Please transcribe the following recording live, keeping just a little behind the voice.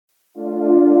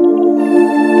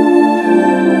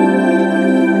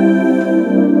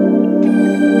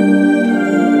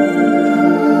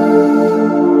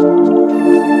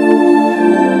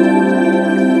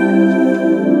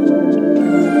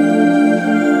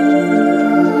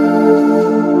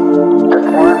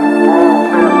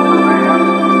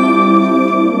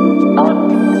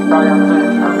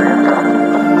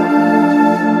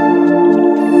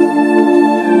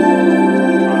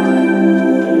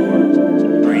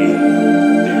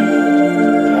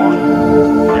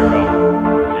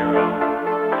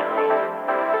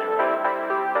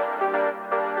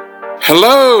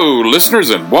Hello, listeners,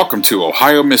 and welcome to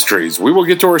Ohio Mysteries. We will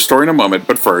get to our story in a moment,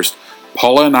 but first,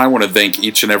 Paula and I want to thank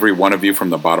each and every one of you from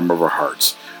the bottom of our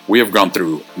hearts. We have gone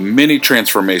through many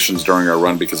transformations during our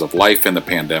run because of life and the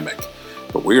pandemic,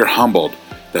 but we are humbled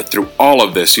that through all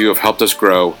of this, you have helped us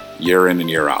grow year in and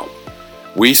year out.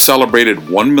 We celebrated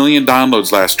 1 million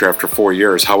downloads last year after 4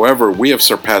 years. However, we have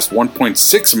surpassed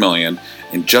 1.6 million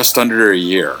in just under a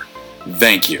year.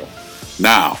 Thank you.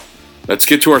 Now, let's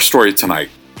get to our story tonight.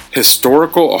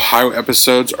 Historical Ohio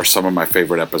episodes are some of my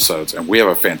favorite episodes, and we have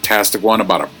a fantastic one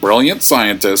about a brilliant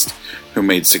scientist who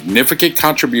made significant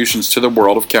contributions to the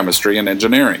world of chemistry and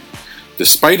engineering.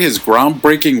 Despite his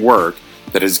groundbreaking work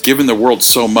that has given the world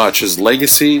so much, his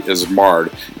legacy is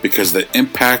marred because of the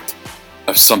impact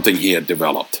of something he had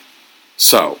developed.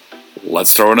 So,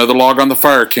 let's throw another log on the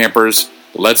fire, campers.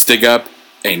 Let's dig up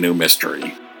a new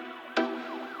mystery.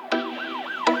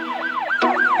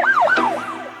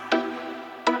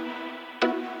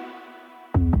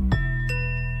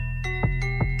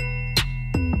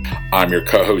 I'm your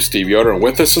co-host, Steve Yoder, and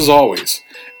with us, as always,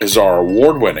 is our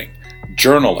award-winning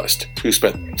journalist who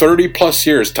spent 30 plus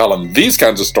years telling these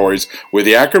kinds of stories with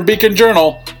the Akron Beacon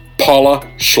Journal, Paula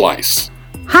Schleiss.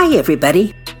 Hi,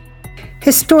 everybody.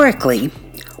 Historically,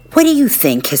 what do you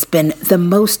think has been the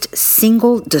most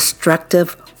single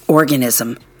destructive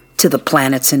organism to the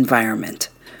planet's environment?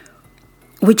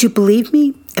 Would you believe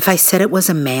me if I said it was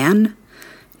a man?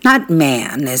 Not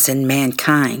man as in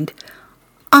mankind,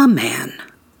 a man.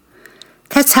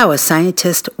 That's how a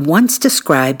scientist once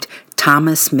described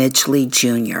Thomas Midgley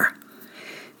Jr.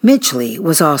 Midgley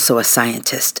was also a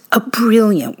scientist, a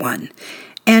brilliant one,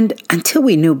 and until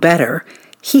we knew better,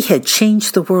 he had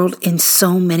changed the world in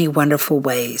so many wonderful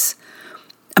ways.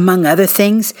 Among other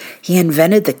things, he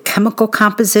invented the chemical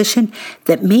composition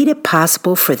that made it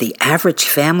possible for the average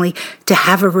family to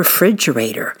have a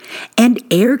refrigerator and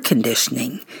air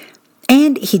conditioning.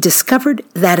 And he discovered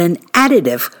that an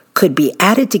additive could be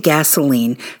added to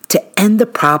gasoline to end the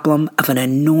problem of an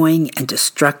annoying and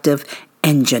destructive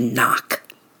engine knock.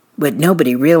 What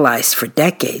nobody realized for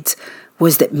decades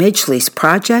was that Midgley's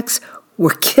projects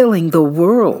were killing the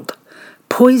world,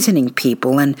 poisoning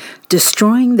people and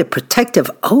destroying the protective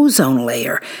ozone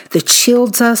layer that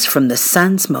shields us from the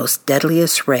sun's most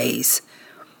deadliest rays.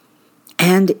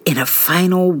 And in a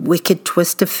final wicked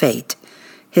twist of fate,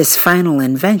 his final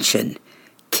invention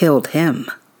killed him.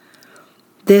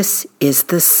 This is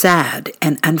the sad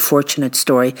and unfortunate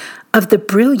story of the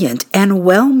brilliant and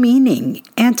well-meaning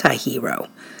anti-hero,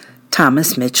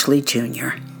 Thomas Midgley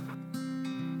Jr.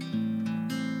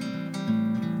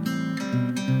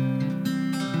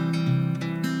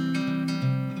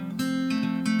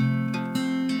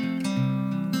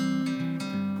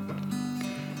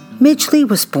 Midgley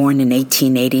was born in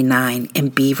 1889 in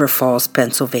Beaver Falls,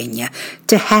 Pennsylvania,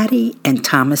 to Hattie and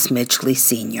Thomas Midgley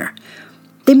Sr.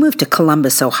 They moved to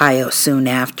Columbus, Ohio soon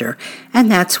after,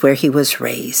 and that's where he was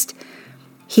raised.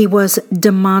 He was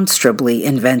demonstrably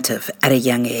inventive at a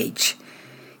young age.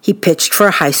 He pitched for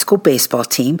a high school baseball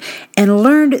team and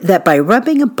learned that by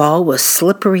rubbing a ball with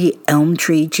slippery elm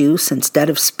tree juice instead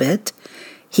of spit,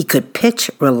 he could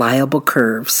pitch reliable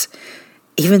curves.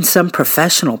 Even some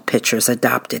professional pitchers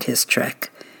adopted his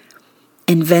trick.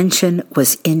 Invention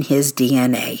was in his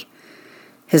DNA.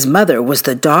 His mother was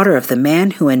the daughter of the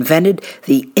man who invented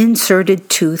the inserted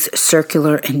tooth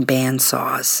circular and band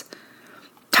saws.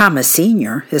 Thomas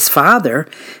Sr., his father,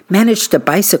 managed a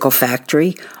bicycle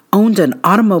factory, owned an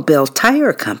automobile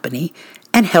tire company,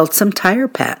 and held some tire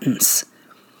patents.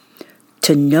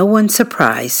 To no one's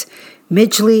surprise,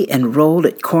 Midgley enrolled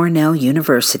at Cornell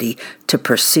University to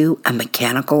pursue a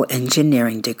mechanical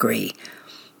engineering degree.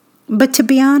 But to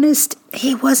be honest,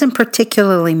 he wasn't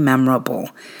particularly memorable.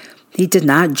 He did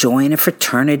not join a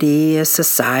fraternity, a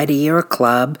society, or a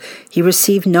club. He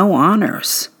received no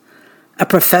honors. A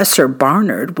Professor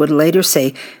Barnard would later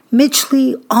say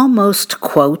Midgley almost,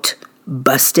 quote,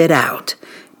 busted out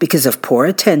because of poor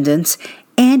attendance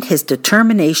and his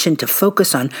determination to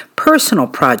focus on personal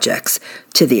projects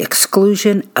to the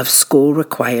exclusion of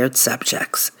school-required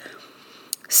subjects.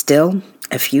 Still,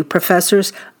 a few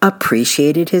professors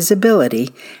appreciated his ability,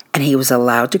 and he was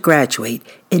allowed to graduate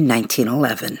in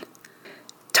 1911.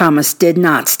 Thomas did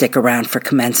not stick around for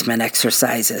commencement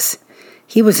exercises.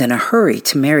 He was in a hurry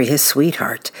to marry his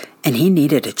sweetheart, and he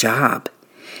needed a job.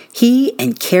 He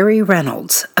and Carrie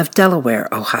Reynolds of Delaware,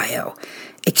 Ohio,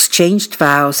 exchanged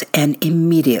vows and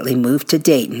immediately moved to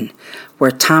Dayton,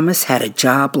 where Thomas had a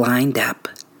job lined up.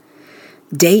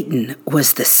 Dayton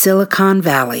was the Silicon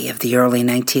Valley of the early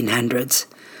 1900s.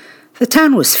 The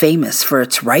town was famous for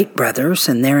its Wright brothers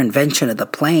and their invention of the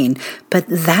plane, but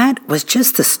that was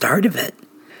just the start of it.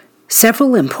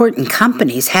 Several important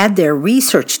companies had their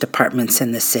research departments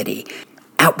in the city.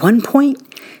 At one point,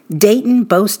 Dayton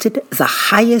boasted the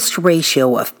highest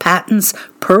ratio of patents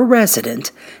per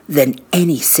resident than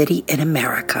any city in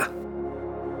America.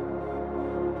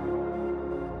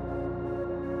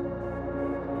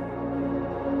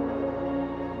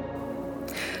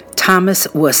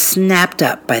 Thomas was snapped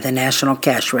up by the National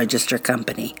Cash Register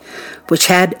Company, which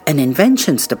had an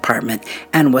inventions department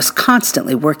and was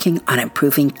constantly working on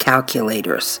improving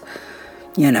calculators.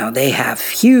 You know, they have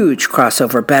huge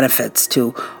crossover benefits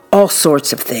to all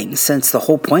sorts of things, since the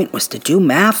whole point was to do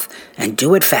math and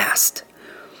do it fast.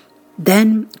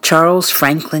 Then Charles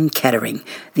Franklin Kettering,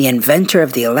 the inventor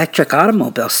of the electric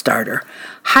automobile starter,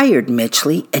 hired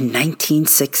Midgley in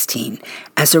 1916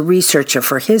 as a researcher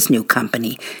for his new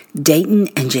company, Dayton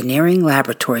Engineering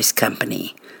Laboratories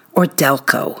Company, or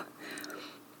Delco.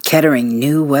 Kettering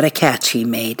knew what a catch he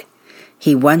made.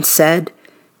 He once said,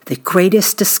 "The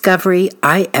greatest discovery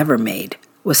I ever made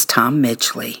was Tom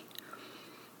Midgley."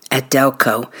 At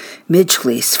Delco,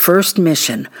 Midgley's first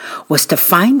mission was to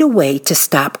find a way to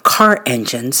stop car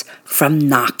engines from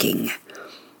knocking.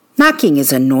 Knocking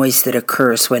is a noise that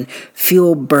occurs when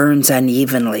fuel burns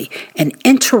unevenly and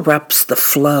interrupts the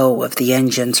flow of the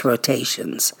engine's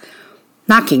rotations.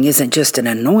 Knocking isn't just an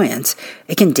annoyance,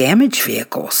 it can damage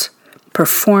vehicles.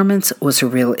 Performance was a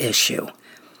real issue.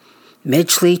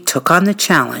 Midgley took on the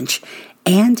challenge,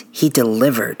 and he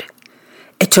delivered.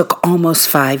 It took almost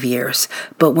 5 years,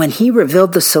 but when he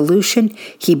revealed the solution,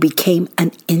 he became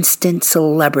an instant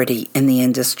celebrity in the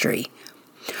industry.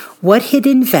 What he'd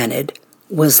invented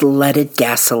was leaded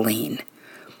gasoline.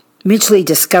 Midgley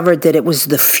discovered that it was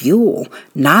the fuel,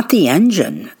 not the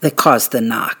engine, that caused the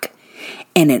knock,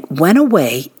 and it went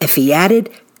away if he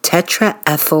added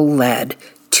tetraethyl lead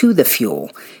to the fuel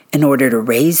in order to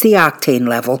raise the octane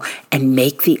level and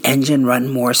make the engine run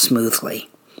more smoothly.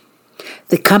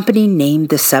 The company named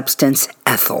the substance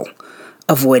ethyl,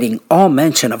 avoiding all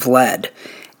mention of lead,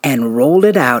 and rolled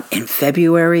it out in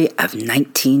February of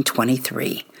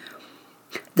 1923.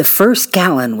 The first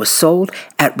gallon was sold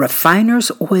at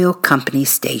Refiners Oil Company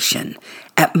Station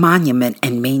at Monument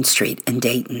and Main Street in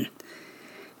Dayton.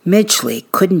 Midgley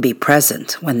couldn't be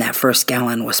present when that first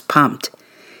gallon was pumped.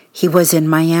 He was in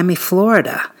Miami,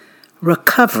 Florida,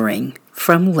 recovering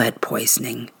from lead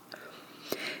poisoning.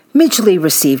 Midgley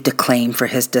received acclaim for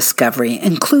his discovery,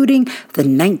 including the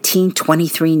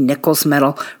 1923 Nichols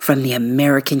Medal from the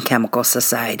American Chemical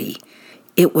Society.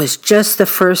 It was just the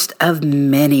first of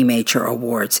many major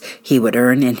awards he would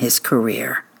earn in his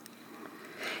career.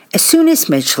 As soon as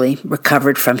Midgley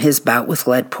recovered from his bout with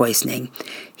lead poisoning,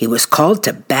 he was called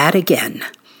to bat again.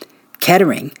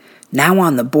 Kettering, now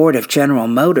on the board of General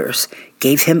Motors,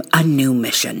 gave him a new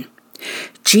mission.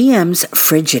 GM's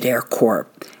Frigidaire Corp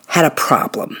had a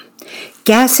problem.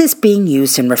 Gases being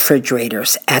used in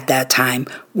refrigerators at that time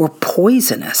were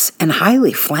poisonous and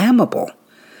highly flammable.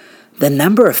 The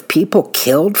number of people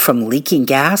killed from leaking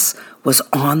gas was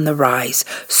on the rise,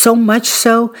 so much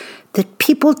so that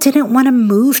people didn't want to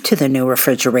move to the new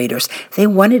refrigerators. They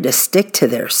wanted to stick to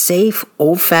their safe,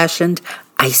 old-fashioned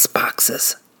ice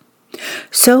boxes.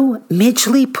 So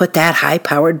Midgley put that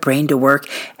high-powered brain to work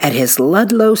at his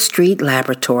Ludlow Street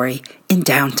laboratory in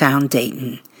downtown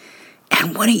Dayton.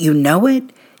 And wouldn't you know it,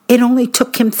 it only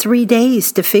took him 3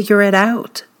 days to figure it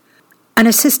out. An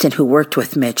assistant who worked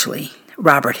with Midgley,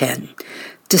 Robert Henn,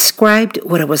 described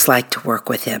what it was like to work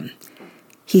with him.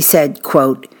 He said,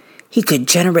 quote, "He could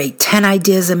generate 10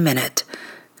 ideas a minute.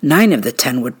 9 of the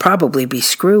 10 would probably be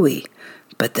screwy,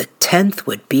 but the 10th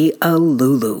would be a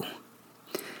Lulu."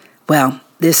 Well,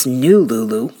 this new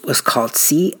Lulu was called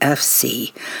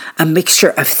CFC, a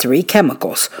mixture of 3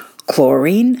 chemicals,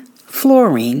 chlorine,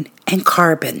 fluorine, and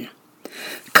carbon.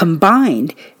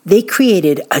 Combined, they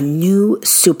created a new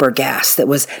supergas that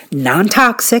was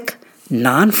non-toxic,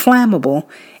 non-flammable,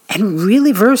 and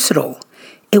really versatile.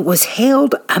 It was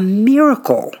hailed a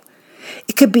miracle.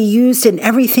 It could be used in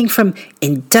everything from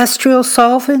industrial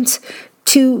solvents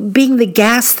to being the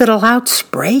gas that allowed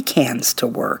spray cans to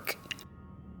work.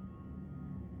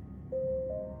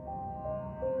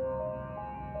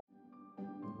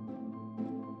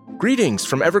 Greetings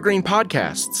from Evergreen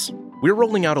Podcasts. We're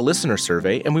rolling out a listener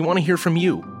survey, and we want to hear from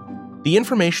you. The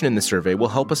information in the survey will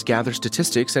help us gather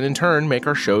statistics and in turn make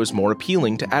our shows more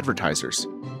appealing to advertisers.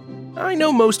 I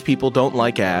know most people don't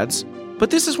like ads,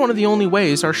 but this is one of the only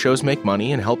ways our shows make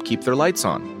money and help keep their lights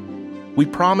on. We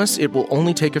promise it will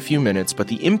only take a few minutes, but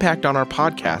the impact on our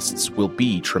podcasts will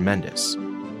be tremendous.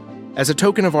 As a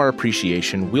token of our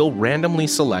appreciation, we'll randomly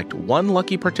select one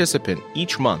lucky participant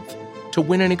each month to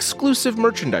win an exclusive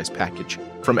merchandise package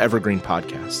from Evergreen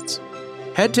Podcasts.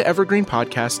 head to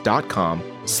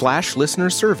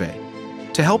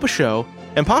evergreenpodcast.com/listenersurvey to help a show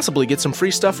and possibly get some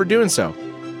free stuff for doing so.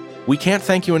 We can't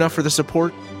thank you enough for the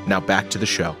support. Now back to the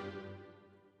show.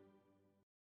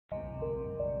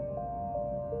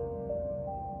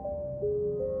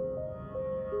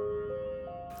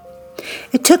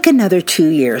 It took another 2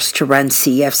 years to run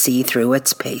CFC through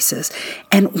its paces,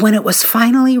 and when it was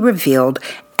finally revealed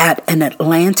at an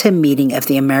Atlanta meeting of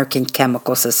the American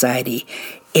Chemical Society,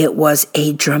 it was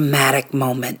a dramatic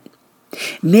moment.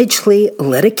 Midgley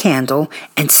lit a candle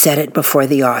and set it before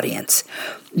the audience.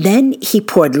 Then he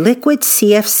poured liquid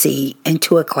CFC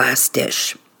into a glass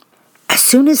dish. As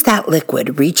soon as that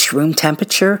liquid reached room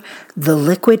temperature, the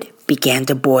liquid began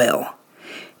to boil.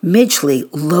 Midgley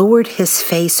lowered his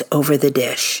face over the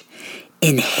dish,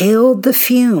 inhaled the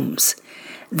fumes,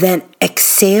 then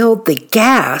exhaled the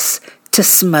gas to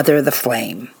smother the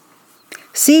flame.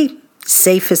 See,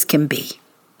 safe as can be.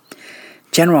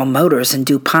 General Motors and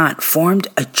DuPont formed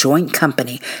a joint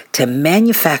company to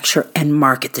manufacture and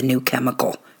market the new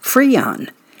chemical, Freon.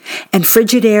 And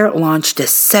Frigidaire launched a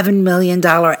 $7 million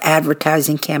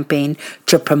advertising campaign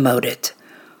to promote it.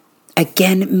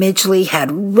 Again, Midgley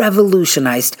had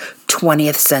revolutionized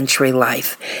 20th century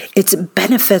life. Its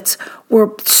benefits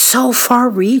were so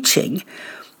far-reaching.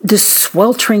 The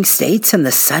sweltering states in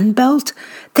the Sun Belt,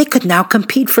 they could now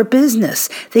compete for business.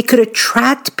 They could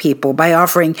attract people by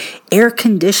offering air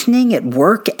conditioning at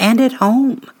work and at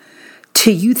home. Do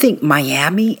you think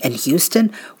Miami and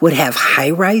Houston would have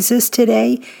high-rises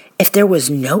today if there was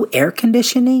no air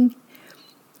conditioning?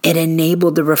 It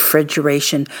enabled the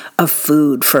refrigeration of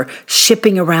food for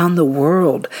shipping around the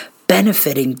world,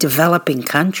 benefiting developing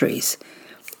countries.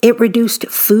 It reduced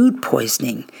food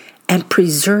poisoning and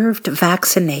preserved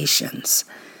vaccinations.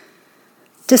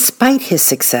 Despite his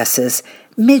successes,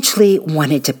 Midgley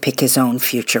wanted to pick his own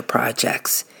future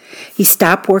projects. He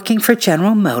stopped working for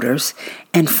General Motors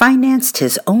and financed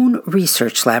his own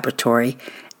research laboratory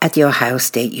at The Ohio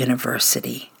State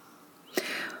University.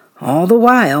 All the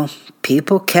while,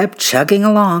 people kept chugging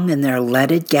along in their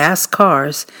leaded gas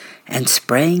cars and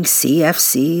spraying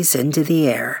CFCs into the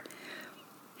air.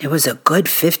 It was a good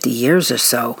 50 years or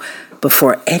so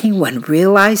before anyone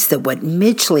realized that what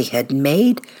Midgley had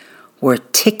made were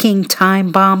ticking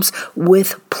time bombs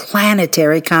with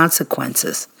planetary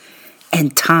consequences,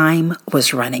 and time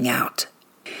was running out.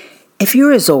 If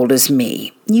you're as old as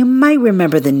me, you might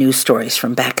remember the news stories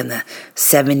from back in the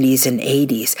 70s and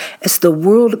 80s as the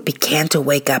world began to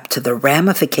wake up to the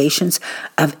ramifications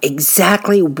of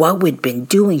exactly what we'd been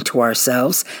doing to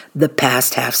ourselves the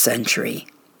past half-century.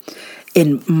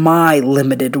 In my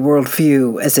limited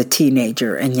worldview as a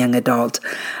teenager and young adult,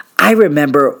 I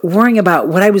remember worrying about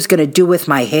what I was going to do with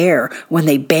my hair when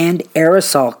they banned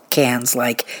aerosol cans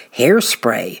like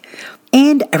hairspray.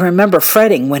 And I remember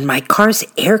fretting when my car's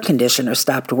air conditioner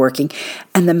stopped working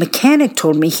and the mechanic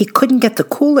told me he couldn't get the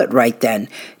coolant right then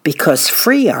because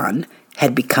Freon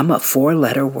had become a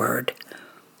 4-letter word.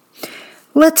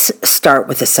 Let's start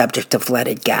with the subject of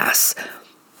leaded gas.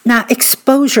 Now,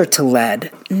 exposure to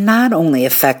lead not only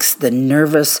affects the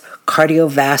nervous,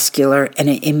 cardiovascular, and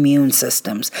immune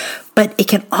systems, but it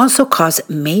can also cause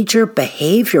major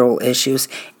behavioral issues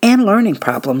and learning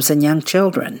problems in young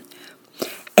children.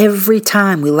 Every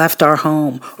time we left our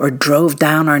home or drove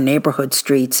down our neighborhood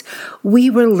streets,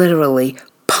 we were literally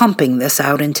pumping this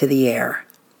out into the air.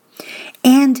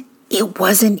 And it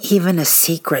wasn't even a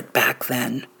secret back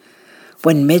then.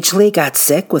 When Midgley got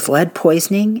sick with lead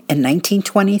poisoning in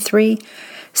 1923,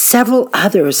 several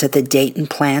others at the Dayton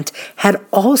plant had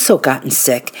also gotten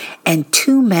sick, and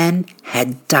 2 men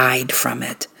had died from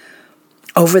it.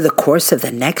 Over the course of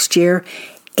the next year,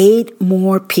 8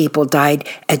 more people died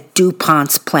at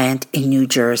DuPont's plant in New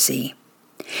Jersey.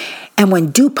 And when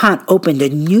DuPont opened a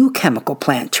new chemical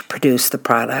plant to produce the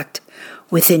product,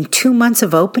 within 2 months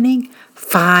of opening,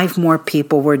 5 more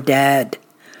people were dead.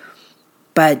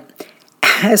 But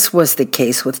as was the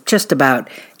case with just about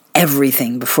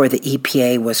everything before the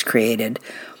EPA was created,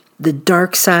 the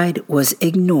dark side was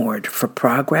ignored for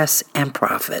progress and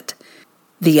profit.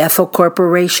 The Ethyl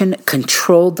Corporation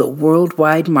controlled the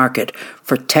worldwide market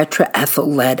for tetraethyl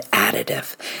lead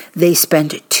additive. They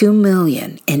spent $2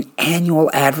 million in annual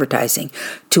advertising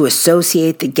to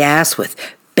associate the gas with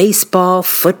baseball,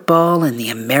 football, and the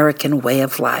American way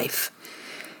of life.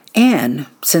 And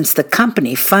since the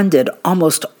company funded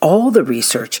almost all the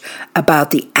research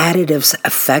about the additive's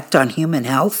effect on human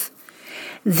health,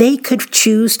 they could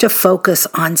choose to focus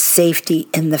on safety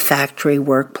in the factory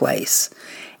workplace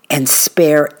and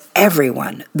spare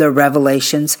everyone the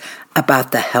revelations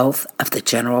about the health of the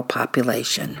general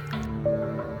population.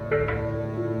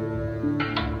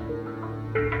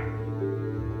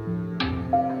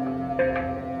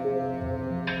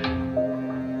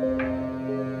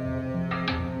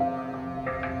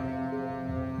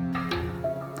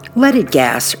 Leaded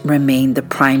gas remained the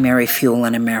primary fuel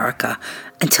in America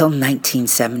until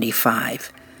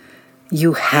 1975.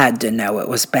 You had to know it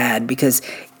was bad because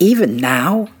even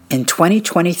now, in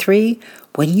 2023,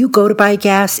 when you go to buy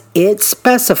gas, it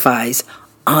specifies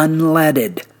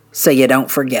unleaded, so you don't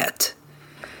forget.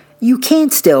 You can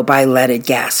still buy leaded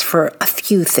gas for a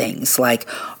few things like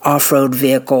off-road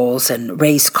vehicles and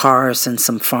race cars and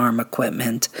some farm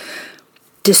equipment.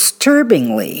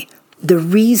 Disturbingly, the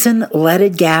reason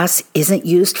leaded gas isn't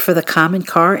used for the common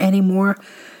car anymore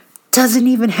doesn't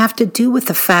even have to do with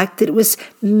the fact that it was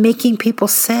making people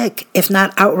sick, if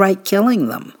not outright killing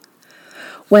them.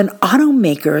 When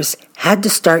automakers had to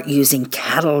start using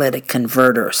catalytic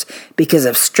converters because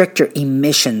of stricter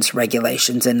emissions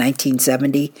regulations in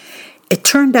 1970, it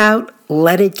turned out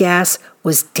leaded gas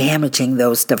was damaging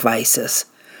those devices.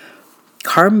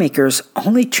 Car makers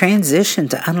only transitioned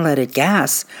to unleaded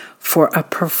gas for a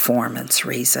performance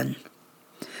reason.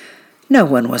 No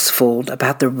one was fooled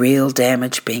about the real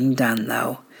damage being done,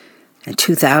 though. In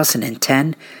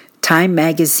 2010, Time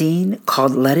magazine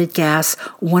called leaded gas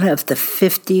one of the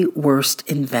 50 worst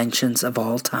inventions of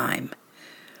all time.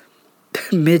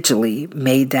 Midgley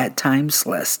made that Times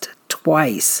list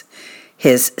twice.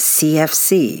 His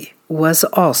CFC was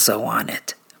also on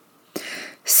it.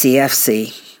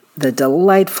 CFC, the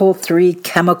delightful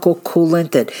 3-chemical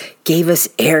coolant that gave us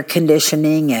air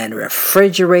conditioning and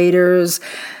refrigerators,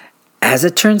 as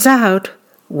it turns out,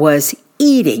 was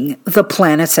eating the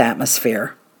planet's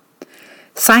atmosphere.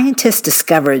 Scientists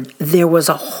discovered there was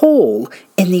a hole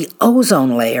in the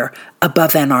ozone layer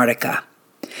above Antarctica.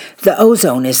 The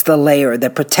ozone is the layer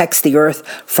that protects the Earth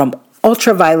from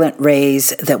ultraviolet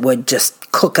rays that would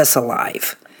just cook us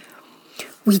alive.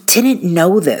 We didn't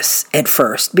know this at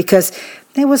first because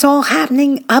it was all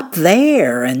happening up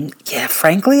there, and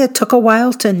frankly, it took a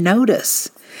while to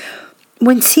notice.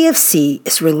 When CFC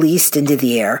is released into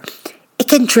the air, it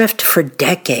can drift for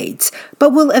decades,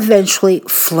 but will eventually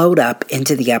float up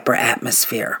into the upper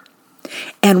atmosphere.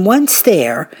 And once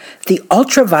there, the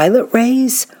ultraviolet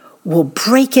rays will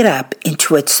break it up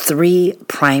into its 3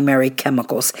 primary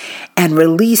chemicals and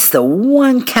release the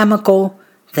one chemical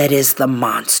that is the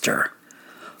monster.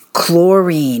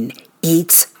 Chlorine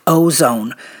eats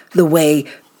ozone the way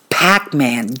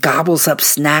Pac-Man gobbles up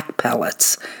snack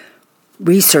pellets.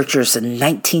 Researchers in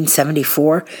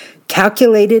 1974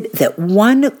 calculated that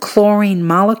one chlorine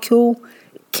molecule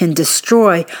can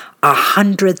destroy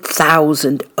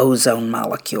 100,000 ozone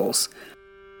molecules.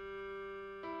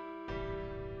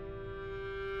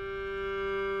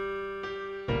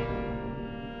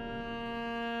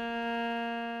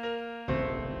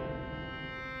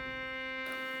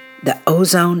 The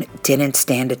ozone didn't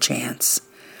stand a chance.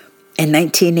 In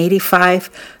 1985,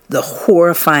 the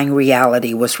horrifying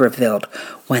reality was revealed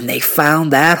when they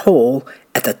found that hole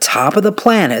at the top of the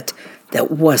planet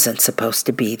that wasn't supposed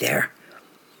to be there.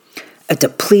 A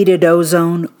depleted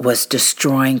ozone was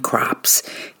destroying crops,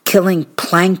 killing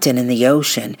plankton in the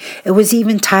ocean. It was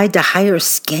even tied to higher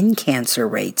skin cancer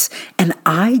rates and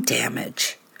eye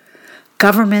damage.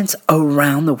 Governments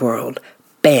around the world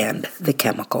banned the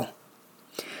chemical.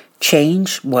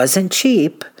 Change wasn't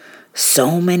cheap.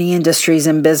 So many industries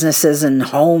and businesses and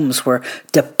homes were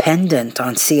dependent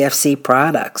on CFC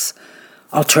products.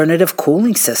 Alternative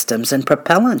cooling systems and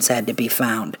propellants had to be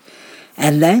found.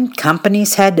 And then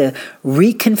companies had to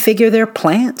reconfigure their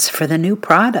plants for the new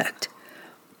product.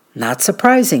 Not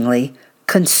surprisingly,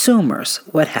 consumers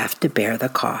would have to bear the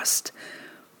cost.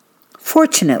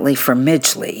 Fortunately for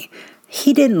Midgley,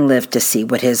 he didn't live to see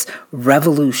what his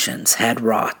revolutions had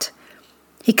wrought.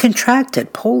 He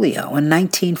contracted polio in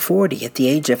 1940 at the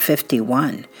age of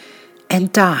 51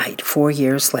 and died 4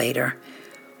 years later.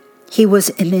 He was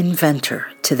an inventor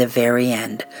to the very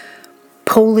end.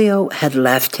 Polio had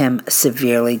left him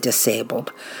severely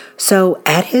disabled, so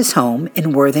at his home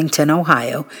in Worthington,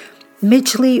 Ohio,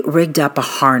 Midgley rigged up a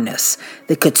harness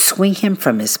that could swing him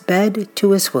from his bed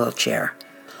to his wheelchair.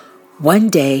 One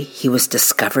day he was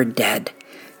discovered dead,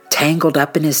 tangled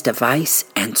up in his device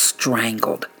and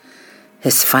strangled.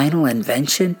 His final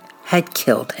invention had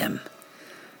killed him.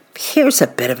 Here's a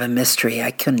bit of a mystery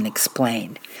I couldn't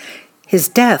explain. His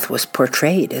death was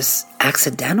portrayed as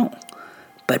accidental,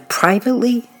 but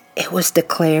privately it was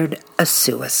declared a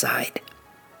suicide.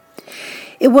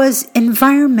 It was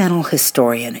environmental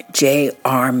historian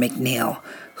J.R. McNeil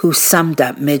who summed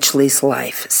up Midgley's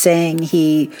life, saying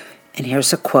he, and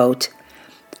here's a quote,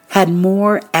 had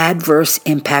more adverse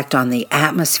impact on the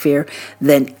atmosphere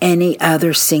than any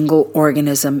other single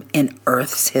organism in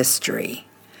Earth's history.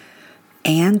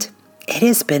 And it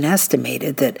has been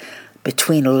estimated that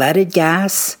between leaded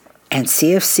gas and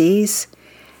CFCs,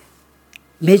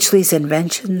 Midgley's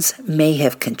inventions may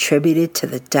have contributed to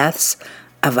the deaths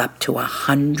of up to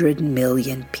 100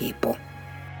 million people.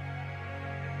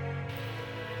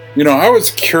 You know, I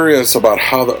was curious about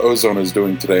how the ozone is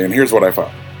doing today, and here's what I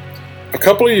found. A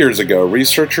couple of years ago,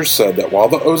 researchers said that while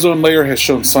the ozone layer has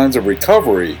shown signs of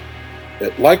recovery,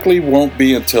 it likely won't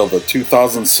be until the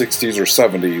 2060s or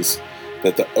 70s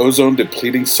that the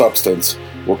ozone-depleting substance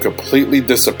will completely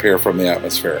disappear from the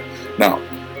atmosphere. Now,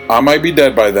 I might be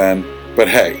dead by then, but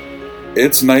hey,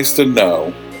 it's nice to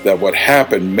know that what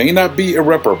happened may not be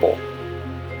irreparable.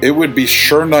 It would be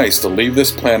sure nice to leave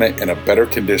this planet in a better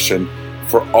condition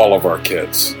for all of our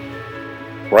kids.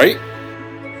 Right?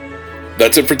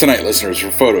 That's it for tonight, listeners.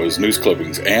 For photos, news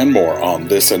clippings, and more on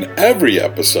this and every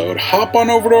episode, hop on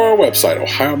over to our website,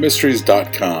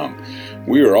 ohiomysteries.com.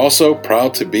 We are also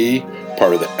proud to be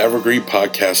part of the Evergreen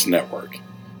Podcast Network.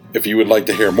 If you would like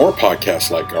to hear more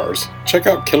podcasts like ours, check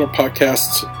out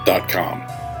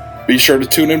killerpodcasts.com. Be sure to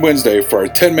tune in Wednesday for our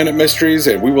 10-minute mysteries,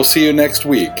 and we will see you next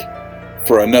week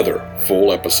for another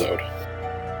full episode.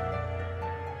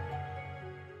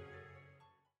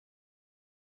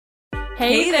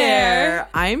 Hey there!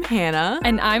 I'm Hannah.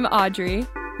 And I'm Audrey.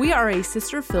 We are a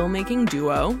sister filmmaking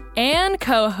duo and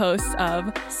co-hosts of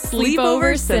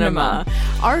Sleepover Cinema,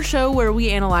 our show where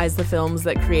we analyze the films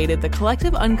that created the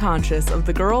collective unconscious of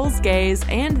the girls, gays,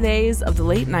 and theys of the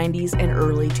late 90s and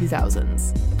early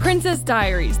 2000s. Princess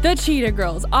Diaries, The Cheetah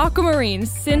Girls, Aquamarine,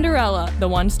 Cinderella, the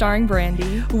one starring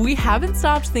Brandy. We haven't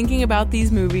stopped thinking about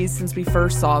these movies since we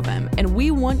first saw them, and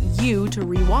we want you to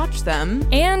rewatch them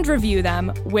and review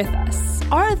them with us.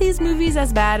 Are these movies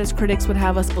as bad as critics would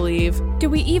have us believe? Do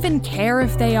we even care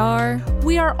if they are?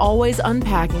 We are always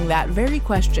unpacking that very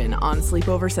question on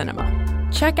Sleepover Cinema.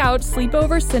 Check out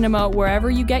Sleepover Cinema wherever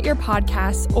you get your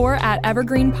podcasts or at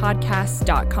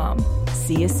evergreenpodcasts.com.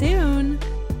 See you soon.